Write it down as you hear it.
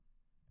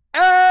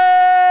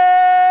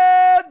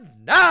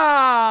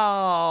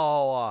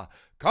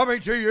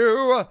coming to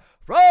you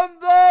from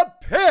the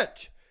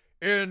pit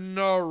in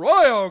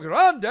Arroyo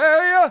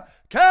Grande,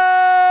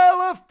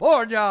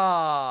 California.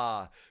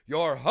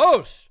 Your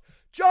hosts,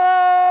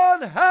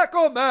 John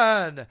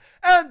Hackleman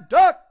and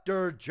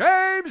Dr.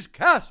 James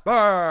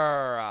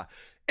Casper.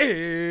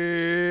 It's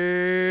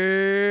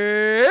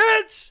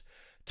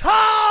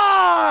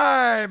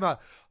time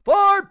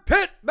for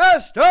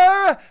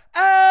Pitmaster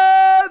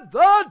and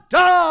the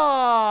Doc.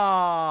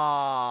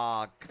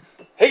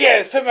 Hey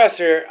guys,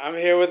 Pitmaster. I'm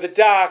here with the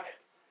Doc.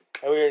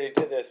 Oh, we already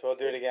did this. We'll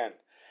do it again.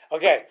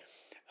 Okay.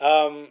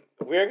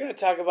 We're going to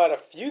talk about a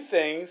few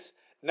things.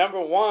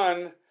 Number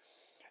one,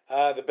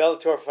 the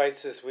Bellator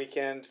fights this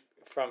weekend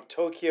from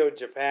Tokyo,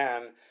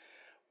 Japan,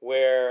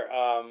 where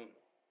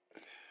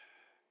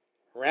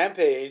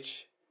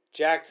Rampage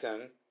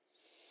Jackson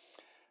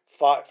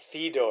fought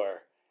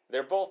Fedor.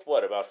 They're both,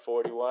 about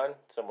 41?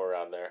 Somewhere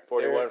around there.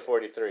 41,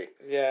 43.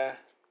 Yeah.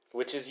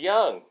 Which is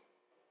young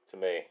to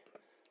me.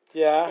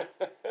 Yeah.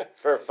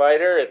 For a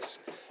fighter, it's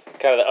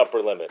kind of the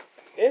upper limit.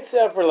 It's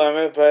the upper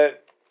limit,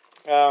 but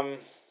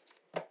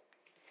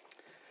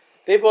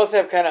they both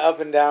have kind of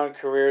up and down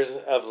careers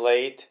of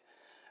late.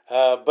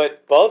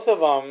 But both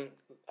of them,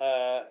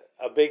 a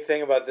big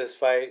thing about this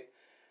fight,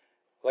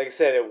 like I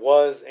said, it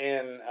was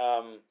in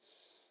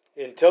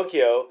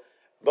Tokyo.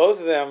 Both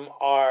of them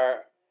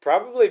are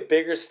probably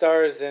bigger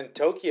stars in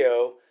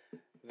Tokyo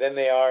than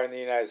they are in the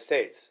United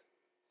States.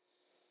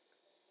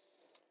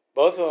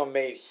 Both of them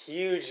made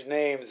huge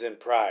names in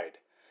Pride.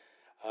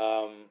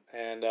 I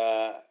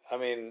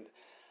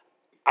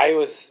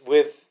was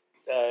with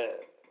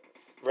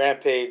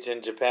Rampage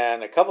in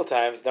Japan a couple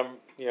times.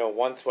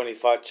 Once when he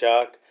fought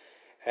Chuck,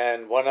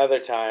 and one other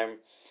time,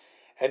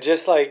 and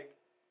just like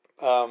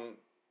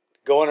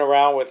going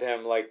around with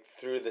him like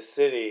through the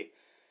city,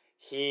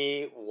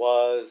 he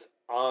was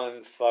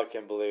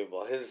unfucking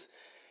believable.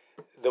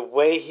 The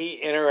way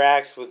he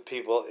interacts with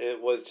people,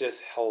 it was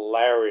just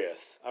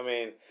hilarious. I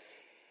mean,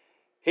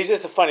 he's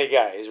just a funny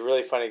guy. He's a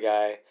really funny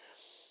guy.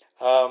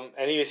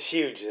 And he was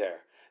huge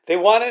there. They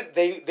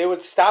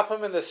would stop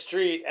him in the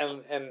street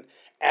and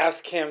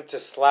ask him to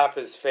slap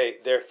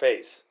their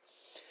face.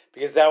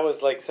 Because that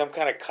was like some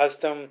kind of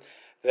custom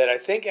that I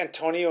think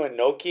Antonio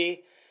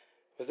Inoki,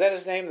 was that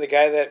his name? The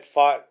guy that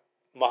fought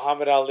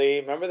Muhammad Ali.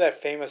 Remember that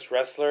famous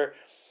wrestler?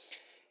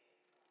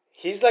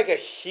 He's like a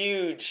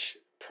huge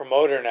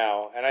promoter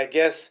now. And I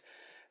guess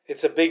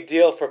it's a big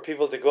deal for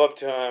people to go up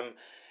to him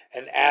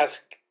and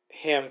ask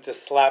him to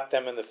slap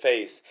them in the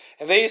face.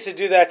 And they used to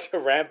do that to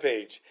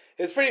Rampage.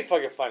 It's pretty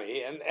fucking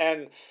funny.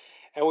 And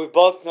we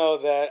both know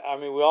that,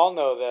 we all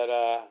know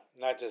that,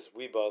 not just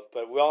we both,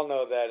 but we all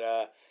know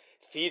that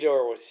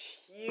Fedor was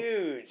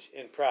huge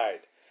in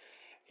Pride.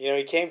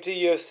 He came to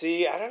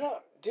UFC. I don't know.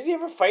 Did he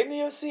ever fight in the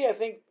UFC? I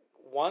think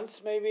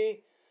once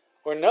maybe.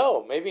 Or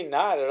no, maybe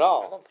not at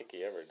all. I don't think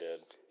he ever did.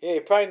 Yeah, he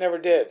probably never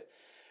did.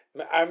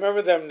 I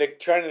remember them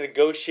trying to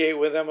negotiate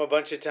with him a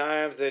bunch of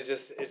times.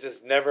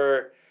 It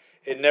never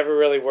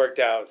really worked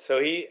out. So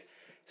he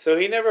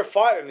never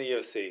fought in the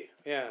UFC.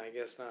 Yeah, I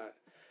guess not.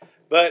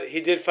 But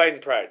he did fight in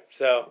Pride.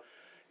 So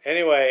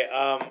anyway,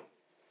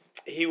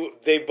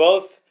 they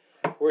both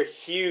were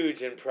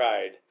huge in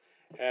Pride,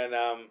 and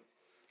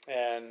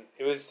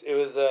it was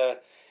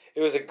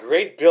a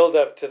great build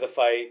up to the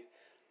fight.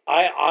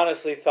 I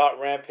honestly thought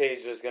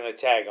Rampage was going to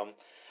tag him.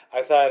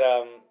 I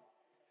thought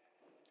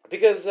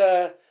because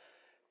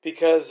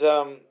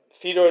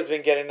Fedor's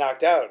been getting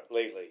knocked out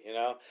lately,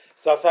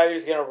 So I thought he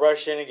was going to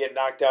rush in and get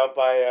knocked out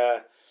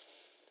by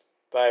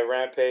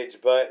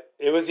Rampage, but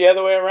it was the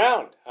other way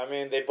around.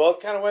 They both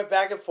kind of went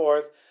back and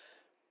forth.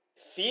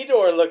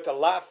 Fedor looked a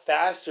lot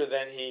faster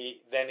than he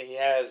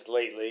has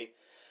lately.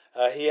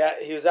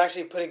 He was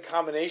actually putting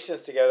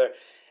combinations together,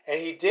 and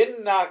he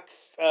didn't knock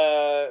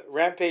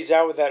Rampage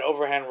out with that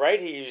overhand right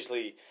he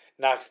usually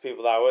knocks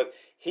people out with.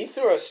 He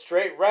threw a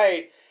straight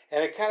right,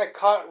 and it kind of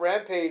caught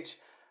Rampage.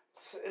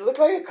 It looked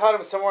like it caught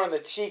him somewhere on the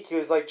cheek. He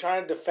was like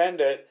trying to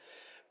defend it,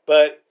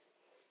 but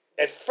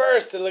at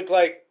first it looked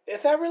like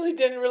that really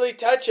didn't really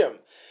touch him.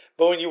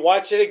 But when you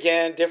watch it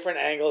again, different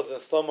angles and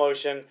slow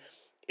motion,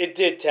 it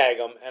did tag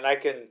him. And I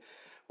can,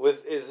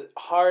 with as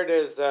hard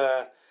as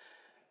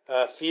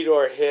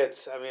Fedor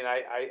hits,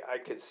 I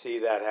could see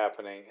that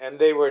happening. And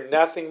they were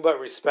nothing but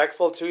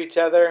respectful to each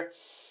other.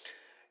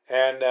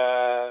 And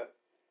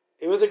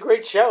it was a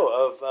great show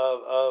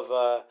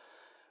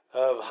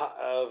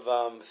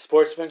of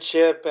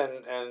sportsmanship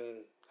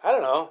and I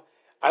don't know.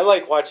 I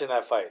like watching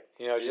that fight.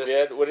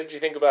 What did you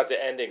think about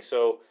the ending?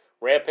 So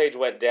Rampage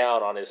went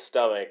down on his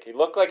stomach. He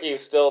looked like he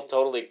was still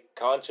totally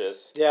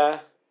conscious. Yeah.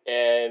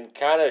 And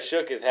kind of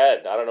shook his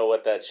head. I don't know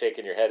what that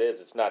shaking your head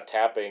is. It's not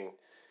tapping.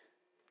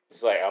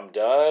 It's like, I'm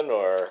done,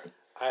 or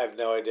I have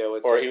no idea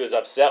what's. Or he was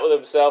upset with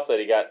himself that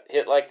he got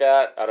hit like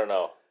that. I don't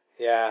know.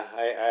 Yeah,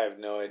 I have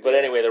no idea. But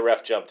anyway, the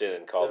ref jumped in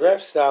and called it. The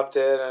ref stopped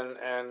it,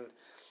 and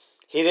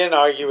he didn't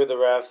argue with the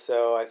ref,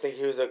 so I think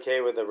he was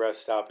okay with the ref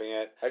stopping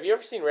it. Have you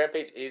ever seen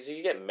Rampage? Does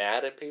he get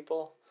mad at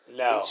people?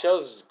 No. He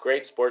shows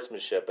great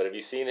sportsmanship, but have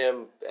you seen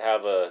him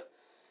have a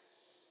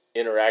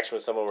interaction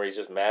with someone where he's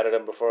just mad at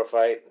him before a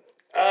fight?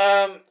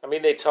 I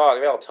mean, they talk.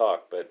 They all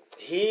talk, but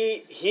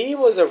he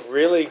was a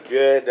really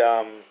good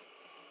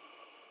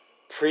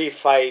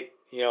pre-fight.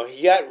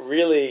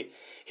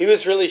 He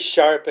was really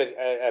sharp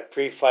at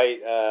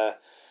pre-fight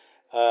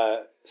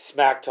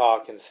smack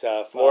talk and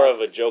stuff. more of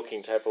a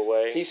joking type of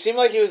way. He seemed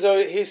like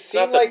he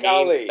seemed like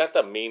Ali. Not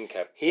the mean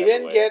type. He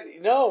didn't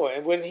get no.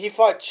 And when he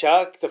fought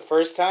Chuck the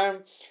first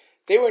time,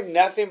 they were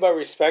nothing but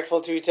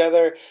respectful to each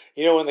other.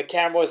 When the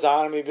camera was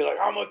on him, he'd be like,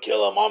 "I'm gonna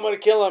kill him. I'm gonna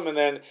kill him." And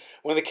then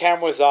when the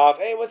camera was off,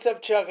 "Hey, what's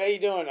up, Chuck? How you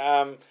doing?"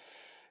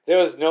 There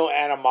was no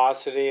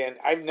animosity, and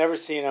I've never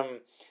seen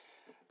him,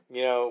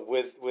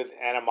 with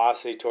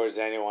animosity towards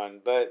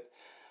anyone. But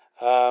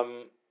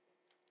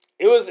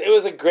it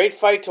was a great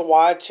fight to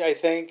watch. I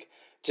think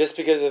just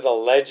because of the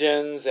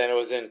legends, and it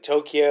was in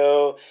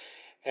Tokyo,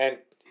 and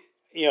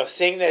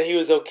seeing that he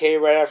was okay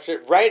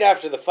right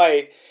after the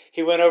fight.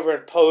 He went over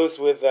and posed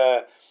with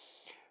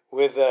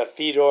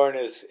Fedor in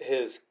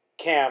his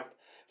camp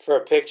for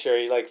a picture.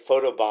 He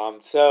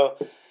photobombed. So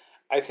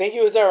I think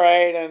he was all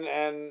right, and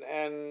I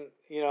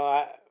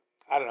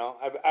don't know.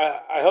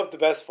 I hope the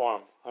best for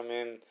him. I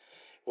mean,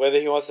 whether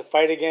he wants to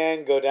fight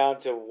again, go down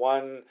to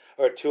 1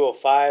 or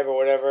 205 or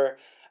whatever,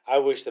 I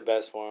wish the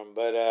best for him.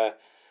 But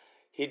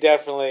he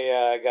definitely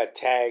got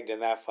tagged in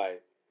that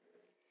fight.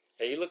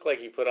 Yeah, he looked like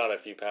he put on a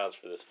few pounds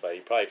for this fight.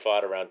 He probably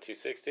fought around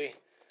 260.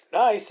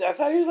 No, I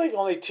thought he was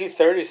only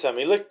 230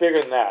 something. He looked bigger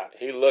than that.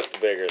 He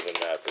looked bigger than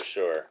that for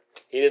sure.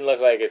 He didn't look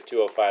like his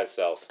 205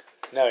 self.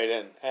 No, he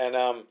didn't. And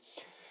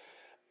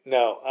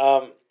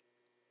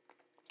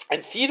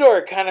and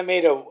Fedor kind of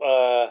made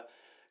a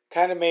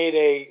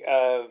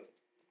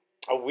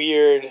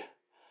weird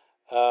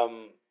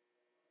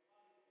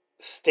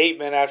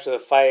statement after the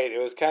fight.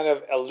 It was kind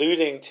of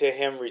alluding to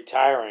him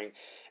retiring,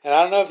 and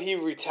I don't know if he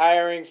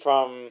retiring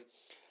from.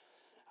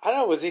 I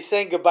don't know, was he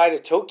saying goodbye to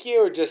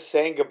Tokyo or just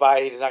saying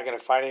goodbye, he's not going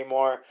to fight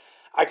anymore?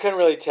 I couldn't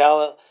really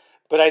tell,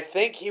 but I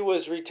think he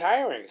was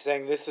retiring,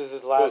 saying this is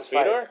his last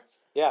fight. Fedor?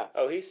 Yeah.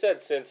 Oh, he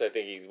said since, I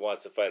think he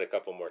wants to fight a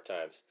couple more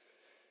times.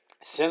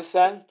 Since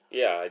then?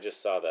 Yeah, I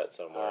just saw that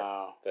somewhere.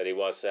 Oh. That he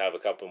wants to have a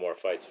couple more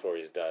fights before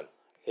he's done.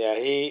 Yeah,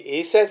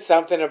 he said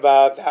something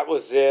about that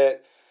was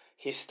it.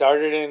 He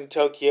started in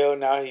Tokyo,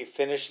 now he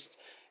finished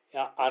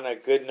on a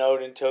good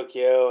note in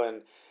Tokyo,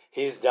 and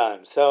he's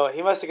done. So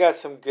he must have got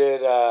some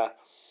good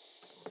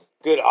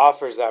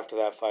offers after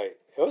that fight.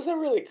 It was a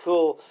really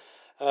cool.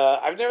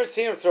 I've never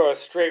seen him throw a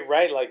straight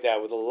right like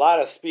that with a lot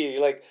of speed.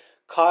 He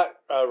caught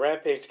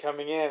Rampage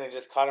coming in and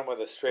just caught him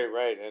with a straight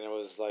right, and it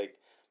was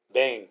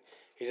bang.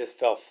 He just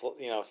fell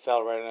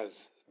right on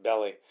his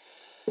belly.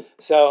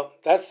 So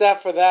that's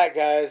that for that,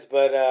 guys.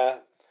 But yeah,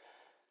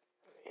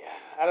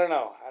 I don't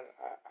know.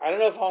 I don't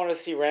know if I want to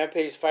see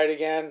Rampage fight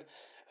again.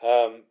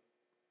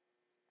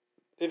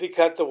 If he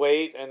cut the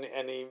weight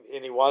and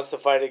he wants to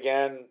fight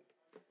again,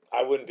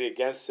 I wouldn't be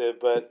against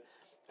it, but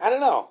I don't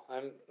know.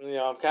 I'm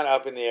kind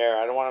of up in the air.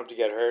 I don't want him to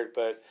get hurt,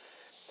 but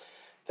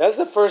that's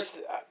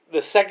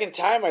the second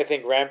time I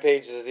think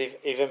Rampage has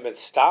even been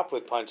stopped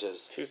with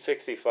punches.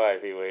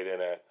 265 he weighed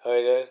in at. Oh,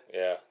 he did?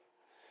 Yeah.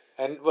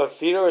 And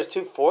Fedor is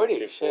 240.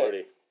 240.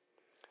 Shit.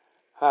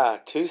 Huh,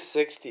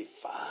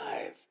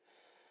 265.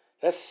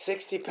 That's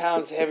 60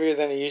 pounds heavier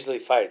than he usually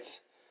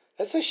fights.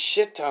 That's a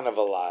shit ton of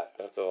a lot.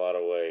 That's a lot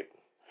of weight.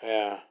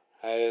 Yeah.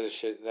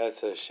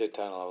 That's a shit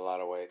ton of a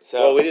lot of weight.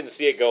 So well, we didn't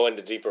see it go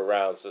into deeper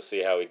rounds to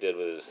see how he did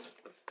with his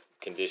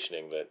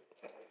conditioning, but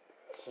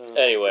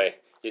anyway,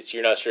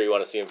 you're not sure you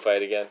want to see him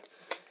fight again?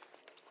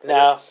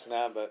 No,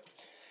 but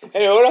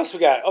anyway, what else we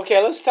got?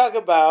 Okay, let's talk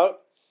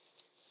about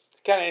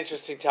kind of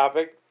interesting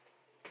topic.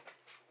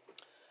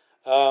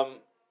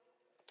 What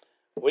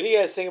do you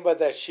guys think about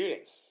that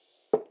shooting?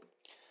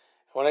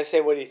 When I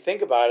say what do you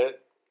think about it,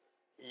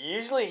 you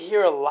usually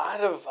hear a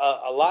lot of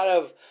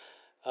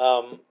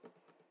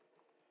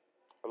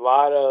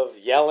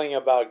yelling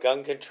about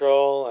gun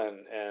control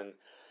and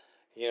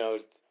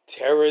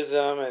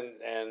terrorism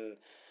and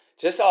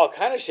just all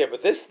kind of shit.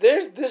 But this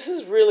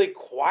is really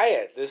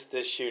quiet. This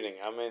shooting.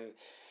 I mean,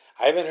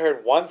 I haven't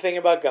heard one thing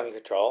about gun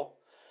control.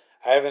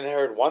 I haven't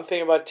heard one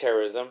thing about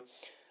terrorism.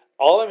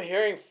 All I'm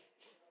hearing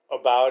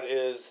about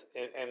is,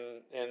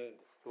 and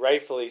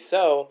rightfully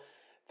so,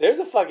 there's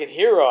a fucking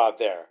hero out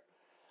there.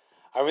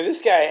 I mean,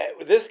 this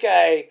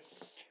guy,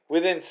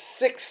 within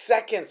 6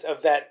 seconds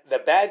of the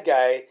bad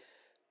guy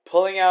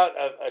pulling out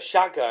a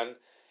shotgun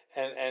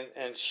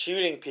and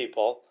shooting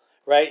people,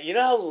 right? You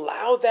know how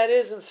loud that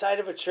is inside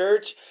of a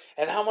church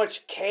and how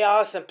much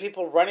chaos and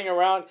people running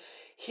around?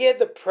 He had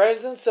the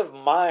presence of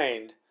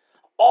mind,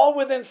 all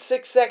within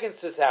 6 seconds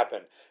this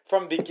happened,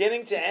 from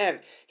beginning to end.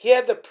 He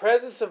had the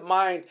presence of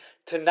mind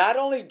to not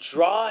only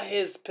draw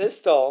his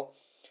pistol,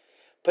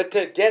 but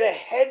to get a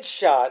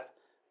headshot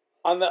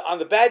on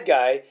the bad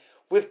guy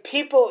with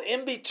people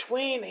in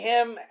between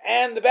him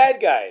and the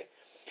bad guy.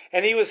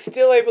 And he was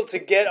still able to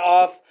get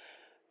off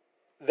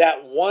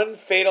that one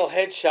fatal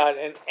headshot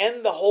and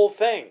end the whole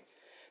thing.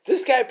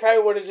 This guy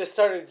probably would have just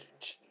started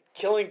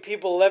killing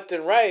people left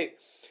and right.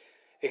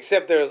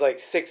 except there was like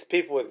 6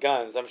 people with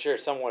guns. I'm sure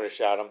someone would have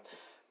shot him.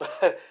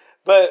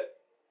 But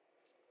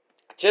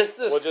just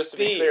the Well, just to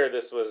be speed. clear,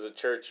 this was a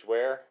church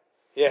where?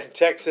 Yeah, in In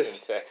Texas.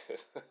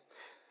 Texas.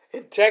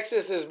 In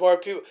Texas, there's more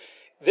people.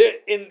 There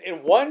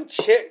in one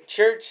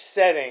church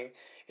setting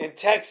in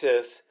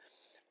Texas,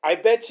 I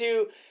bet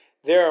you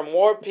there are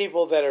more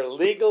people that are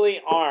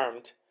legally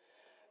armed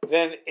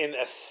than in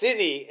a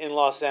city in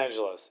Los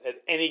Angeles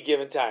at any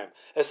given time.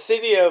 A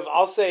city of,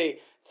 I'll say,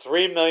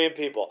 3 million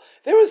people.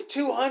 There was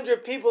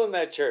 200 people in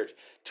that church,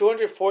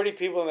 240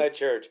 people in that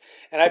church.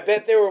 And I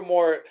bet there were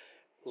more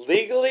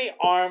legally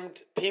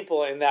armed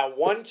people in that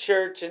one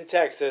church in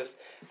Texas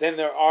than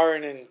there are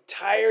in an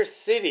entire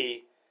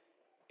city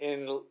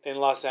in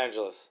Los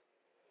Angeles.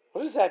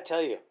 What does that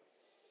tell you?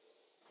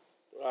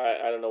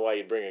 I don't know why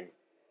you'd bring a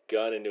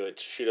gun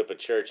shoot up a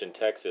church in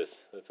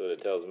Texas. That's what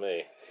it tells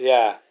me.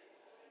 Yeah.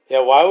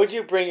 Yeah, why would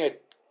you bring a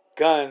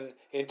gun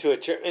into a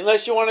church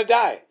unless you want to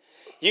die?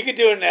 You could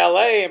do it in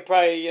LA and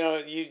probably,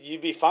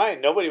 you'd be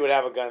fine. Nobody would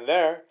have a gun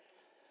there.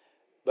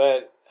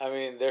 But I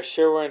mean, they're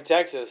sure we're in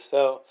Texas.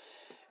 So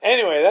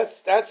anyway,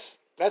 that's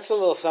a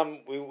little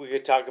something we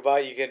could talk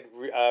about. You can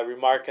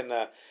remark in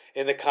the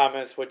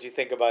comments what you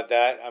think about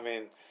that. I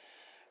mean,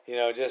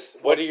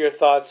 just what are your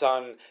thoughts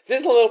on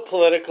this? Is a little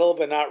political,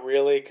 but not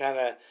really. Kind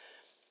of,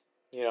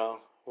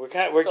 we're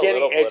It's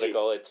getting a little edgy.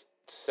 political. It's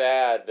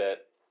sad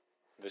that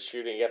the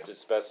shooting. You have to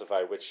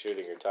specify which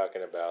shooting you're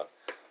talking about,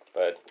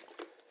 but.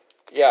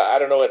 Yeah, I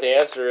don't know what the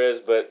answer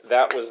is, but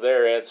that was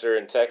their answer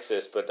in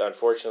Texas. But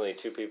unfortunately,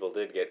 2 people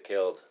did get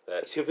killed.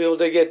 2 people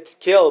did get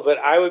killed, but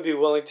I would be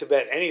willing to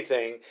bet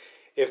anything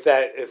if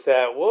that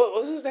what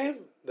was his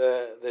name?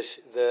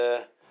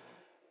 The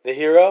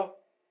hero?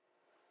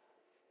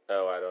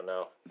 Oh, I don't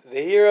know.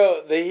 The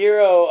hero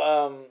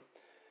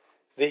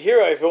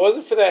if it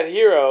wasn't for that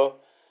hero,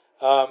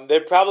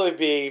 there'd probably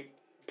be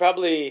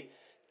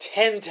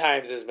 10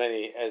 times as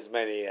many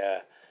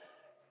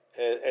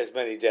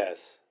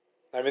deaths.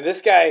 I mean,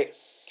 this guy,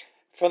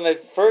 from the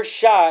first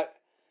shot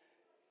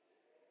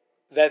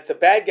that the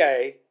bad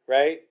guy,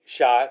 right,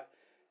 shot,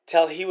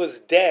 till he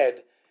was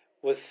dead,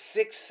 was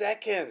 6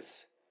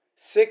 seconds.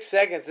 6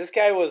 seconds. This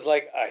guy was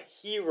like a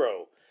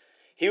hero.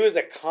 He was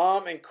a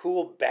calm and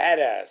cool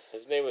badass.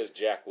 His name was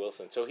Jack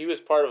Wilson. So he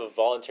was part of a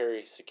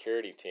voluntary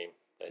security team.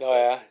 Oh,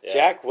 yeah?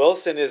 Jack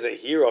Wilson is a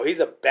hero. He's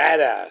a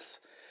badass.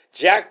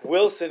 Jack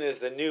Wilson is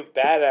the new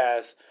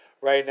badass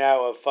right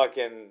now of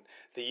fucking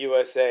the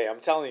USA. I'm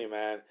telling you,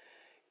 man.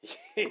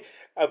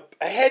 a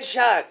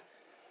headshot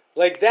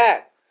like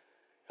that,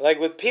 like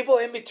with people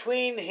in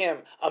between him,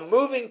 a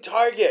moving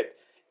target,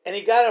 and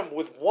he got him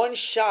with one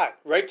shot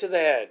right to the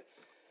head,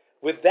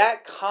 with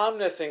that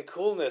calmness and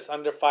coolness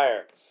under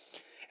fire.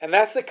 And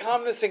that's the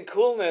calmness and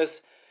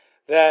coolness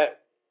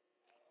that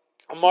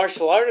a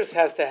martial artist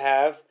has to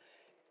have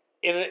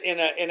in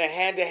a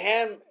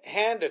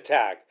hand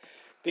attack,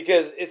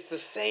 because it's the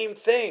same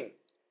thing.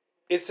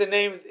 It's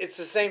the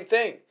same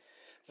thing.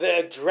 The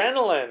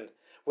adrenaline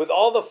with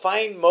all the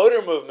fine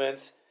motor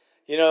movements,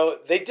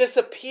 they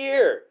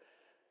disappear.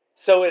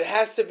 So it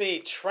has to be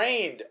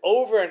trained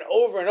over and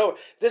over and over.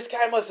 This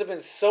guy must have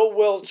been so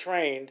well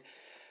trained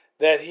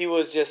that he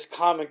was just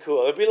calm and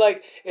cool. It'd be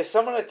like if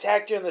someone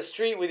attacked you in the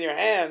street with your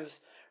hands,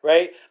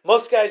 right?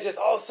 Most guys just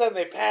all of a sudden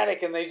they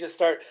panic and they just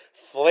start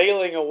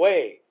flailing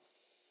away.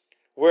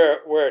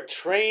 Where a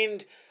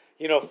trained,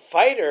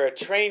 fighter, a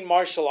trained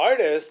martial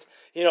artist,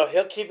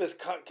 he'll keep his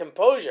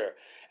composure.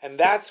 And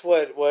that's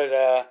what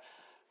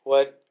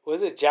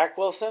was it, Jack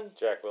Wilson?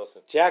 Jack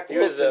Wilson. Jack He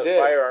Wilson was a did.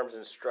 firearms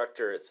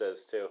instructor, it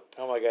says, too.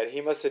 Oh, my God.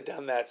 He must have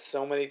done that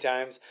so many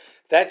times.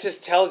 That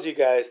just tells you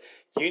guys,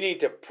 you need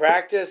to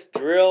practice,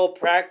 drill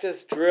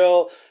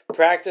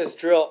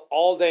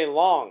all day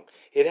long.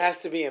 It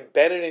has to be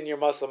embedded in your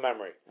muscle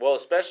memory. Well,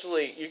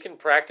 especially, you can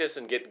practice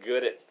and get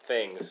good at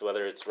things,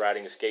 whether it's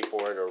riding a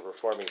skateboard or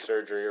performing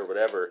surgery or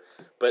whatever.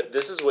 But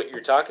this is what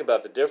you're talking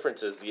about. The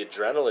difference is the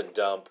adrenaline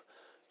dump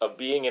of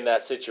being in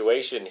that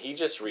situation. He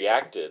just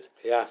reacted.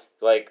 Yeah.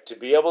 Like, to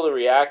be able to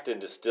react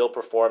and to still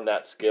perform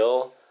that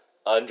skill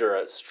under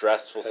a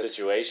stressful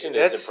situation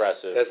is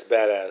impressive. That's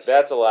badass.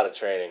 That's a lot of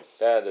training.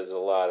 That is a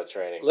lot of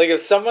training. Like, if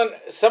someone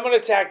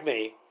attacked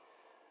me,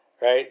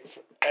 right,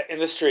 in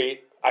the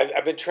street,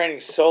 I've been training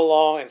so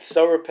long and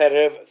so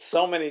repetitive,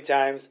 so many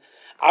times,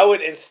 I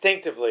would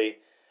instinctively,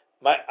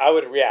 I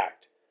would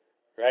react,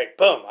 right?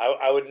 Boom,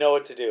 I would know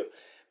what to do.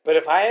 But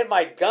if I had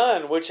my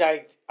gun, which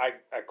I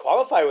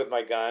qualify with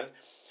my gun,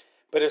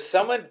 but if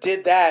someone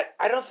did that,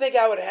 I don't think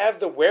I would have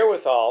the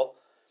wherewithal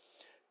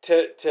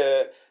to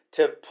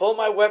pull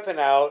my weapon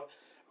out,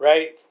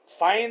 right?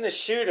 Find the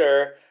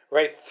shooter,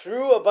 right,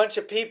 through a bunch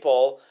of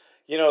people,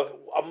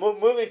 a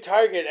moving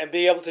target, and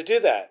be able to do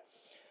that.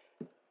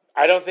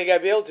 I don't think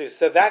I'd be able to.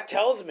 So that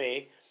tells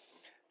me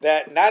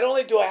that not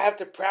only do I have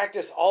to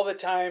practice all the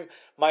time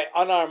my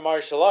unarmed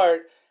martial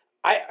art,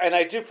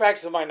 I do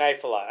practice with my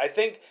knife a lot. I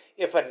think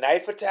if a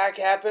knife attack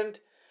happened,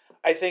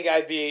 I think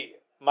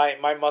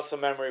my muscle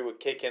memory would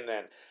kick in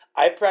then.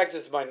 I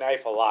practice my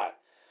knife a lot.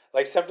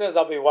 Like sometimes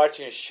I'll be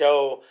watching a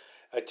show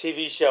a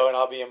TV show and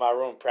I'll be in my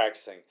room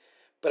practicing.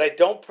 But I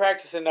don't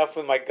practice enough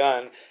with my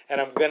gun,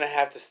 and I'm gonna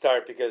have to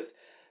start because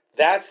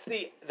that's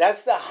the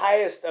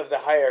highest of the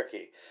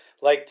hierarchy.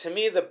 Like, to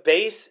me, the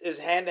base is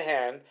hand to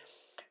hand,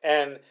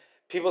 and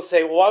people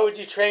say, well, why would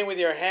you train with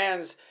your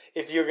hands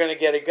if you're gonna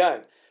get a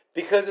gun?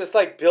 Because it's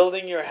like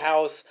building your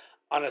house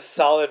on a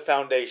solid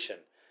foundation,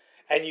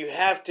 and you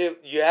have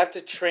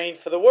to train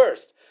for the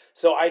worst.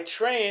 So I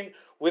train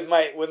with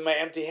my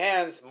empty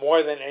hands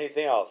more than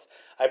anything else.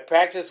 I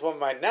practice with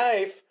my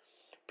knife,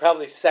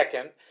 probably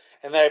second,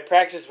 and then I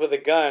practice with a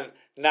gun,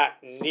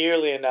 not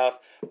nearly enough,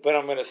 but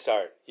I'm gonna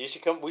start. You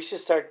should come. We should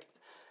start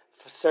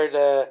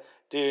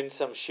doing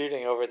some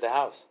shooting over at the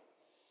house.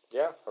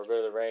 Yeah, or go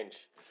to the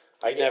range.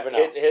 You never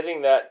know.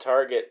 Hitting that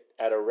target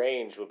at a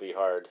range would be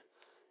hard.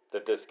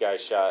 That this guy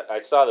shot. I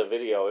saw the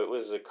video. It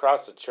was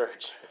across the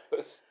church. It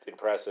was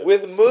impressive.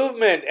 With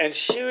movement and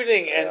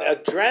shooting and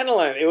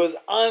adrenaline, it was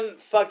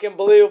unfucking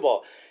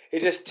believable.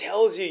 It just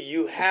tells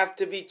you have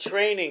to be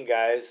training,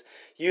 guys.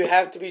 You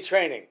have to be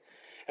training.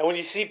 And when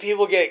you see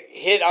people get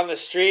hit on the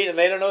street and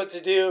they don't know what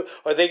to do,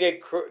 or they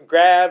get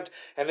grabbed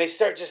and they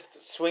start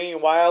just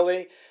swinging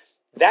wildly,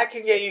 that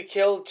can get you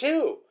killed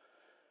too,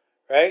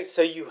 right?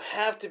 So you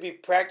have to be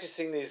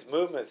practicing these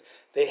movements.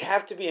 They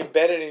have to be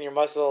embedded in your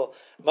muscle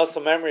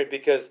memory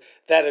because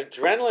that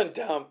adrenaline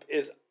dump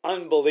is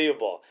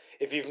unbelievable.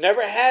 If you've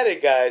never had it,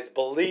 guys,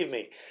 believe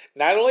me,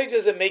 not only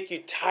does it make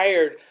you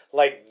tired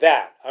like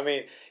that, I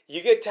mean,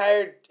 you get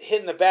tired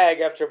hitting the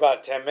bag after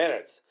about 10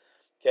 minutes,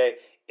 okay?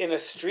 In a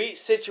street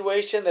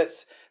situation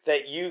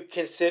that you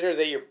consider,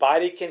 that your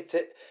body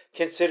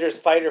considers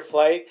fight or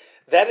flight,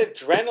 that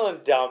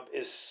adrenaline dump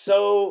is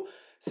so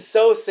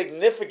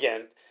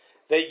significant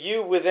that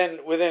you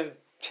within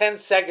 10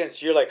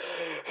 seconds you're like,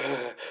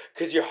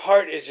 because your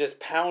heart is just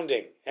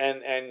pounding,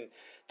 and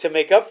to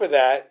make up for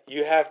that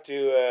you have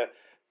to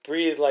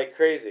breathe like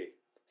crazy.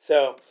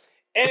 So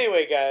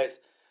anyway, guys,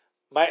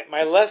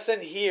 my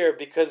lesson here,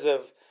 because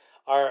of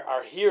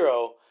our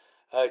hero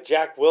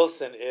Jack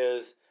Wilson,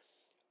 is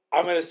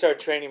I'm going to start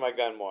training my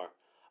gun more.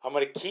 I'm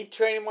going to keep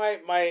training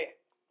my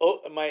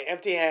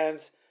empty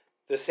hands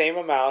the same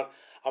amount.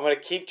 I'm going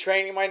to keep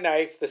training my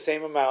knife the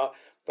same amount,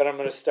 but I'm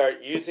going to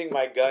start using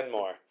my gun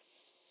more.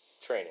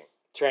 Training.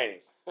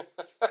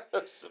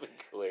 Just to be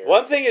clear.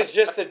 One thing is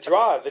just the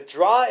draw. The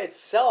draw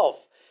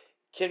itself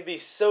can be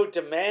so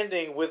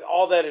demanding with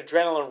all that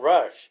adrenaline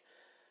rush.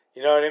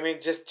 You know what I mean?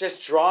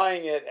 Just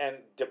drawing it and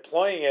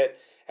deploying it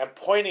and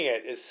pointing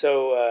it is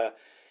so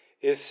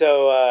it's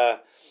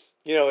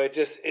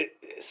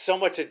so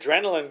much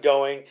adrenaline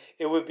going.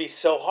 It would be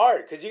so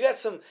hard because you got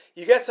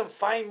some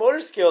fine motor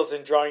skills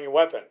in drawing your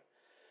weapon.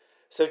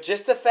 So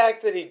just the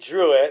fact that he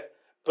drew it,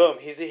 boom,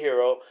 he's a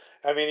hero.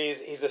 I mean,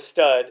 he's a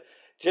stud.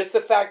 Just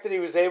the fact that he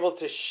was able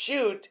to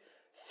shoot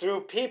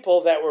through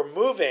people that were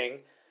moving,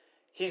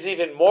 he's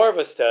even more of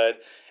a stud.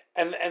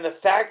 And the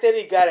fact that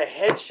he got a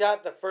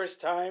headshot the first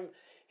time,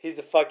 he's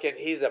a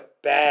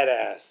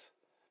badass.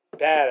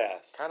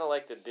 Badass. Kind of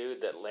like the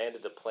dude that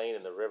landed the plane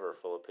in the river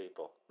full of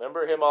people.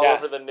 Remember him all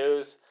over the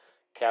news?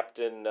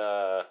 Captain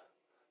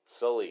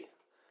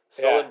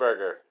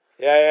Sullenberger.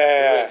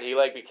 Yeah. He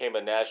became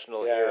a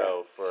national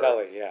hero for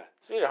Sully, yeah.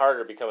 It's made it harder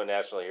to become a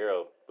national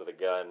hero with a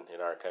gun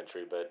in our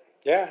country, but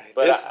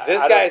this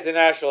guy's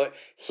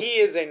he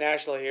is a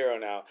national hero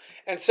now.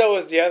 And so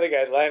was the other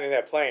guy landing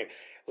that plane.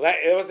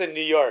 It was in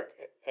New York,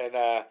 and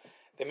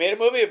they made a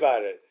movie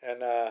about it,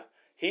 and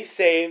he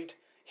saved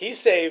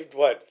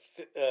what,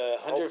 100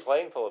 whole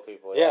plane full of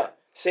people. Yeah,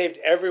 saved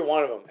every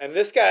one of them. And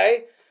this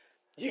guy,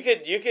 you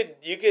could did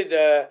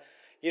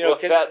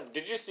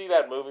you see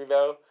that movie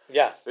though?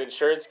 Yeah. The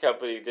insurance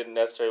company didn't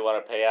necessarily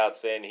want to pay out,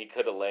 saying he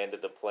could have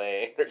landed the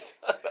plane or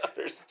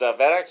other stuff.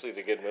 That actually is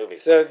a good movie.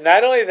 So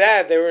not only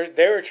that, they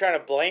were trying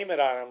to blame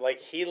it on him. Like,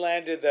 he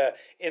landed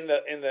in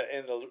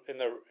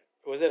the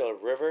was it a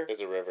river?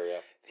 It's a river, yeah.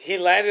 He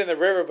landed in the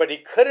river, but he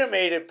could have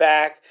made it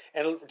back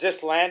and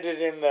just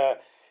landed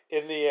at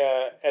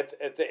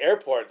the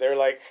airport. They're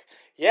like,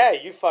 yeah,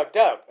 you fucked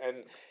up,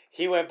 and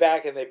he went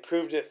back and they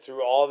proved it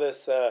through all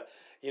this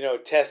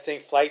testing,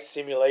 flight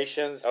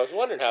simulations. I was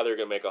wondering how they were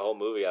going to make a whole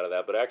movie out of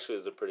that, but actually it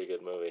was a pretty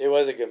good movie. It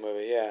was a good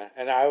movie, yeah.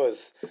 And who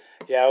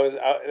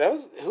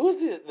was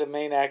the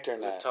main actor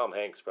in that? Tom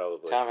Hanks,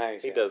 probably. Tom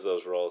Hanks, He does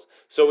those roles.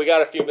 So we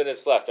got a few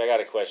minutes left. I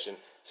got a question.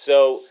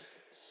 So,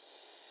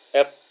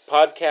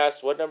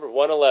 podcast, what number?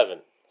 111.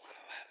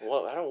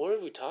 What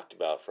have we talked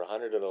about for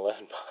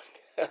 111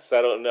 podcasts?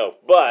 I don't know.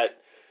 But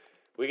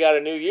we got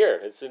a new year.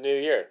 It's a new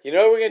year. You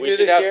know what we're going to do this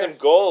year? We should have some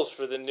goals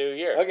for the new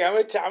year. Okay, I'm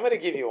going to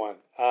give you one.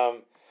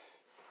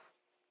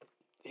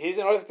 He's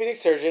an orthopedic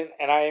surgeon,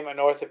 and I am an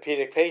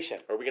orthopedic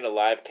patient. Are we going to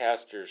live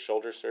cast your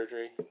shoulder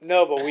surgery?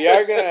 No, but we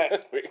are going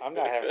to... I'm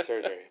not having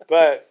surgery.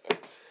 But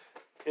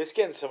it's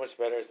getting so much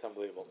better. It's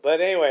unbelievable.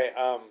 But anyway,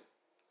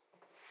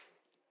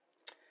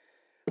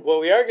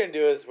 what we are going to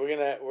do is we're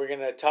going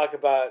to talk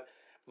about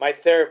my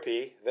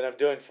therapy that I'm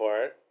doing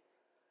for it.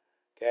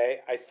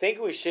 Okay? I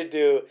think we should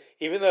do...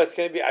 Even though it's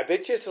going to be... I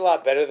bet you it's a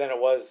lot better than it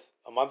was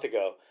a month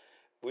ago.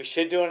 We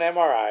should do an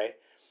MRI.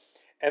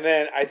 And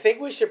then I think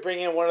we should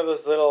bring in one of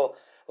those little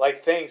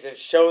like things and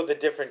show the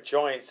different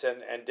joints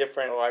and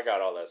different. Oh, I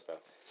got all that stuff.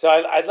 So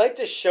I'd like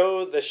to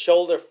show the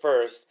shoulder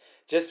first,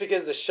 just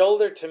because the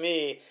shoulder to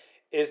me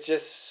is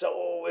just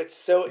it's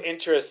so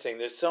interesting.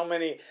 There's so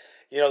many,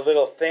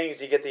 little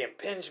things. You get the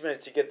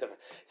impingements, you get the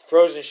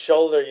frozen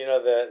shoulder,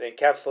 the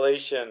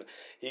encapsulation.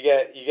 You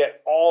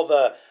get all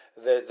the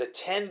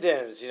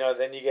tendons,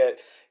 then you get,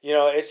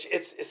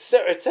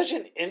 it's such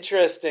an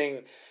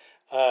interesting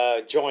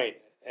joint,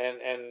 and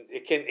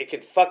it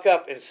can fuck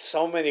up in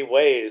so many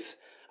ways.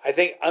 I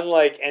think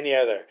unlike any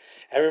other.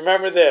 And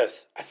remember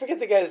this, I forget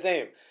the guy's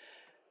name.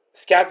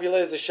 Scapula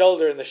is the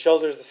shoulder, and the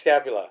shoulder is the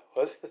scapula.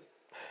 What's it?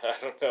 I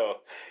don't know.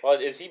 Well,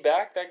 is he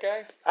back, that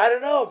guy? I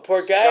don't know.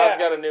 Poor guy. John's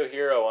got a new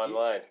hero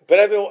online. But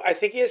I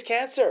think he has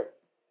cancer.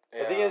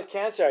 Yeah. I think he has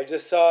cancer. I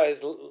just saw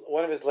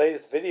one of his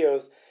latest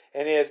videos,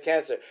 and he has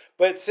cancer.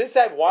 But since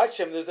I've watched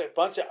him, there's a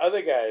bunch of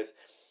other guys.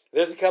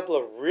 There's a couple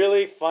of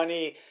really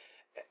funny,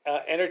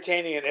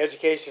 entertaining, and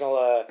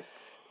educational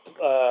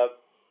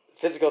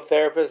physical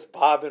therapists,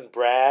 Bob and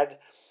Brad.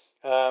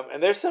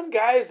 And there's some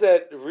guys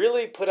that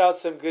really put out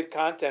some good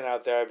content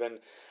out there.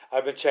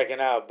 I've been checking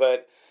out,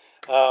 but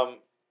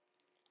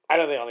I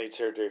don't think I'll need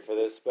surgery for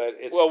this. But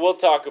it's well, we'll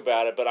talk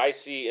about it. But I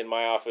see in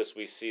my office,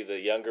 we see the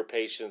younger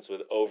patients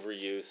with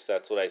overuse.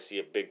 That's what I see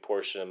a big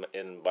portion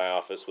in my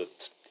office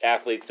with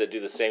athletes that do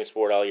the same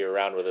sport all year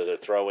round, whether they're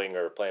throwing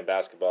or playing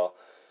basketball.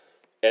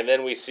 And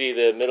then we see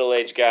the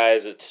middle-aged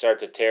guys that start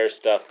to tear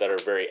stuff that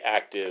are very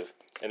active.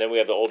 And then we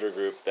have the older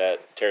group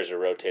that tears a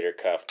rotator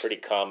cuff. Pretty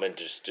common,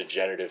 just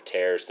degenerative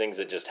tears, things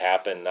that just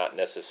happen, not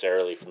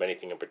necessarily from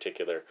anything in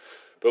particular.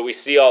 But we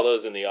see all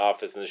those in the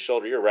office. And the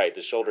shoulder, you're right,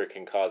 the shoulder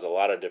can cause a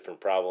lot of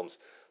different problems.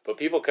 But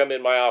people come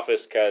in my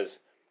office because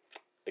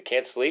they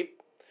can't sleep,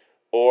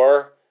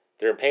 or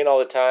they're in pain all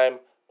the time,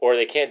 or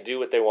they can't do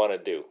what they want to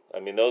do.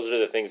 I mean, those are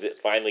the things that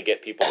finally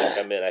get people to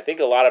come in. I think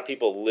a lot of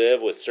people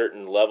live with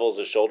certain levels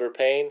of shoulder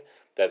pain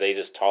that they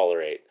just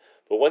tolerate.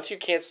 But once you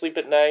can't sleep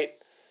at night,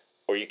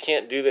 or you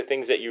can't do the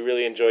things that you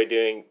really enjoy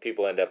doing,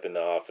 people end up in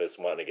the office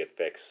wanting to get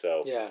fixed.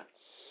 So yeah,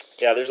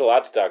 there's a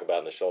lot to talk about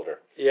in the shoulder.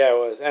 Yeah, it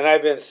was. And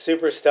I've been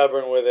super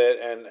stubborn with it,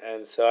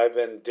 and so I've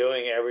been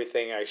doing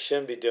everything I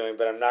shouldn't be doing,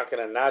 but I'm not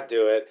going to not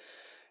do it.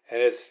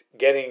 And it's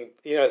getting,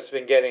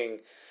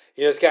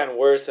 it's gotten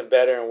worse and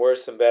better and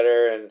worse and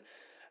better.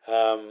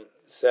 And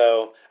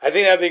so I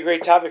think that'd be a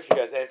great topic for you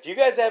guys. And if you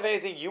guys have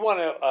anything you want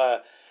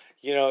to,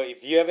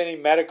 if you have any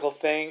medical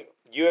thing,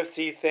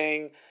 UFC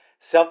thing,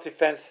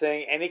 self-defense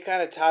thing, any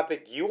kind of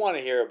topic you want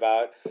to hear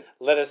about,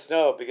 let us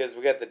know, because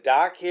we got the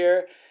doc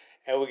here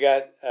and we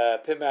got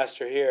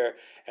Pitmaster here,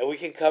 and we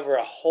can cover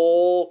a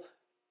whole,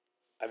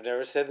 I've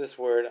never said this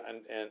word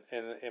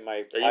in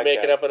my podcast. Are you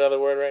making up another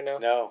word right now?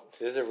 No,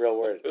 this is a real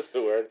word. This is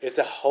a word. It's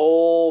a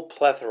whole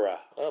plethora.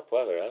 Oh,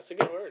 plethora. That's a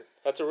good word.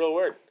 That's a real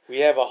word. We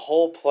have a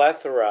whole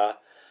plethora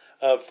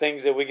of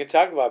things that we can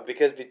talk about,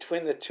 because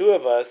between the two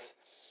of us,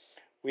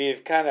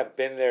 we've kind of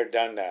been there,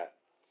 done that.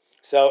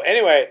 So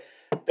anyway,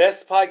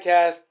 best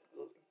podcast.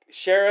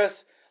 Share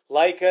us,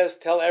 like us,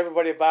 tell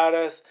everybody about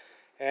us,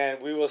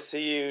 and we will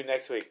see you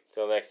next week.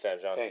 Till next time,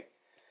 John. Thanks.